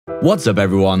What's up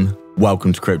everyone,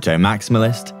 welcome to Crypto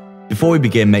Maximalist. Before we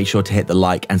begin, make sure to hit the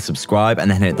like and subscribe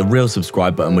and then hit the real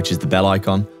subscribe button, which is the bell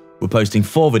icon. We're posting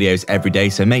 4 videos every day,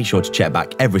 so make sure to check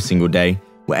back every single day.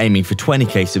 We're aiming for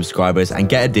 20k subscribers and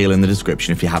get a deal in the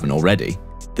description if you haven't already.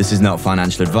 This is not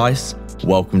financial advice.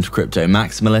 Welcome to Crypto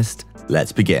Maximalist.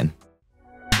 Let's begin.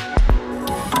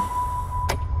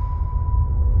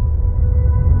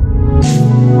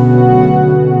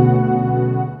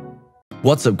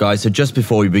 What's up guys, so just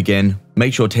before we begin,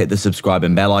 make sure to hit the subscribe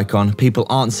and bell icon. People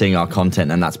aren't seeing our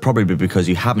content and that's probably because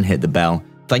you haven't hit the bell.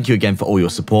 Thank you again for all your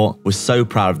support. We're so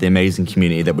proud of the amazing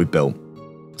community that we've built.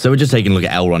 So we're just taking a look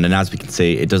at Elrond, and as we can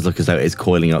see, it does look as though it is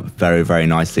coiling up very, very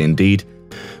nicely indeed.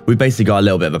 We've basically got a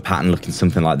little bit of a pattern looking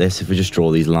something like this. If we just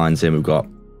draw these lines in, we've got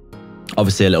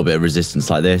obviously a little bit of resistance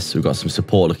like this. We've got some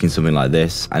support looking something like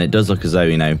this, and it does look as though,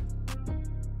 you know,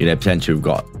 potentially we've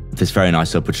got this very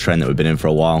nice upward trend that we've been in for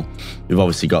a while. We've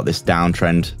obviously got this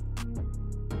downtrend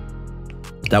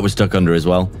that we're stuck under as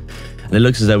well. And it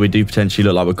looks as though we do potentially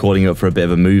look like we're calling up for a bit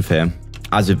of a move here.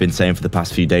 As we've been saying for the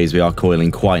past few days, we are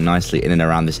coiling quite nicely in and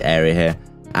around this area here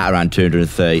at around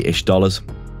 $230-ish.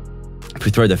 If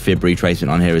we throw the fib retracement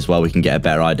on here as well, we can get a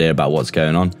better idea about what's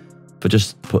going on. If I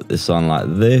just put this on like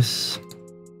this,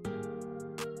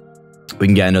 we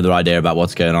can get another idea about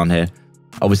what's going on here.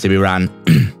 Obviously we ran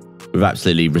we've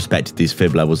absolutely respected these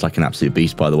fib levels like an absolute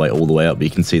beast, by the way, all the way up. But you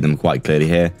can see them quite clearly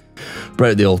here.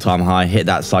 Broke the all-time high, hit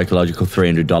that psychological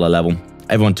 $300 level.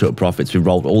 Everyone took profits. We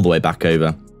rolled all the way back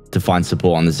over to find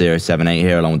support on the 078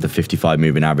 here, along with the 55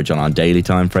 moving average on our daily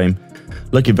time frame.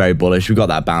 Looking very bullish. We got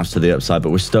that bounce to the upside,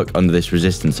 but we're stuck under this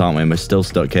resistance, aren't we? And we're still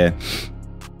stuck here.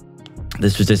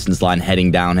 This resistance line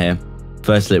heading down here.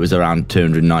 Firstly, it was around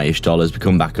 $290-ish. We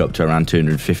come back up to around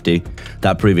 250.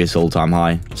 That previous all-time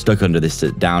high, stuck under this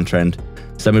downtrend.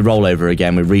 So then we roll over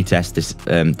again. We retest this,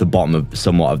 the bottom of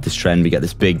somewhat of this trend. We get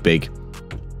this big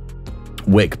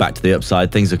wick back to the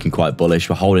upside. Things looking quite bullish.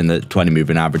 We're holding the 20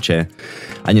 moving average here.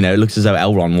 And, you know, it looks as though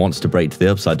Elrond wants to break to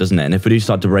the upside, doesn't it? And if we do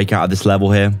start to break out of this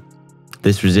level here,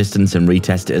 this resistance, and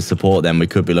retest it as support, then we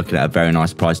could be looking at a very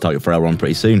nice price target for Elrond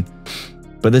pretty soon.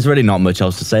 But there's really not much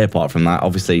else to say apart from that.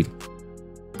 Obviously,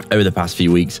 over the past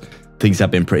few weeks, things have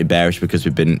been pretty bearish because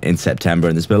we've been in September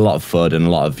and there's been a lot of FUD and a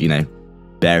lot of, you know,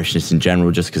 bearishness in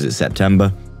general just because it's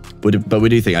September. But we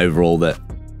do think overall that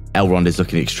Elrond is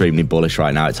looking extremely bullish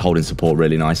right now. It's holding support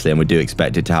really nicely and we do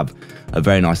expect it to have a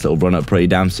very nice little run up pretty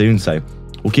damn soon. So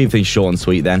we'll keep things short and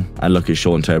sweet then and look at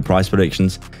short-term price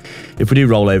predictions. If we do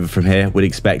roll over from here, we'd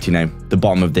expect, you know, the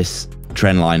bottom of this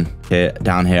trend line here,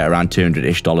 down here around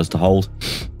 $200-ish to hold,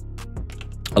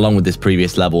 along with this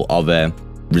previous level of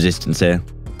resistance here,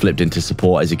 flipped into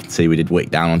support. As you can see, we did wick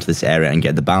down onto this area and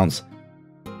get the bounce.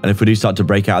 And if we do start to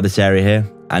break out of this area here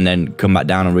and then come back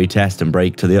down and retest and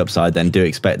break to the upside, then do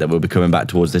expect that we'll be coming back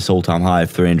towards this all-time high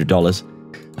of $300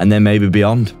 and then maybe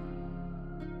beyond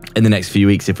in the next few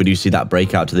weeks if we do see that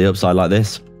breakout to the upside like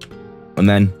this. And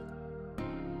then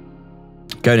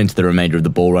going into the remainder of the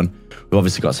bull run, we've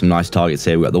obviously got some nice targets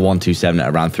here. We've got the 127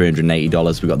 at around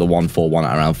 $380. We've got the 141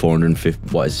 at around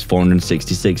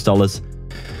 $466.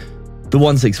 The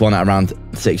 161 at around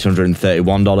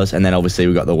 $631, and then obviously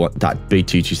we've got that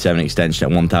B227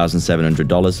 extension at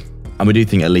 $1,700. And we do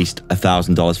think at least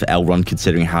 $1,000 for Elrond,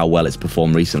 considering how well it's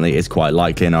performed recently, is quite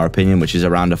likely in our opinion, which is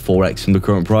around a 4x from the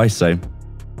current price. So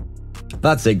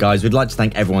that's it guys. We'd like to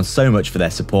thank everyone so much for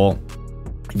their support.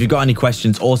 If you've got any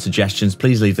questions or suggestions,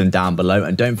 please leave them down below,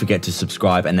 and don't forget to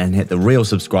subscribe and then hit the real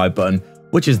subscribe button,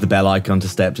 which is the bell icon, to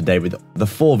stay up to date with the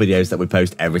 4 videos that we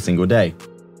post every single day.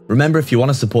 Remember, if you want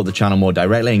to support the channel more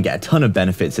directly and get a ton of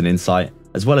benefits and insight,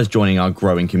 as well as joining our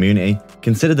growing community,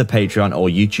 consider the Patreon or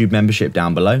YouTube membership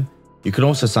down below. You can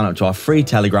also sign up to our free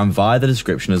Telegram via the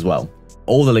description as well.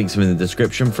 All the links are in the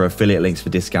description for affiliate links for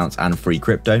discounts and free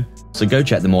crypto, so go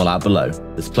check them all out below.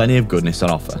 There's plenty of goodness on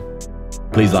offer.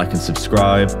 Please like and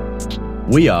subscribe.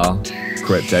 We are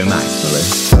Crypto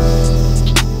Maximalists.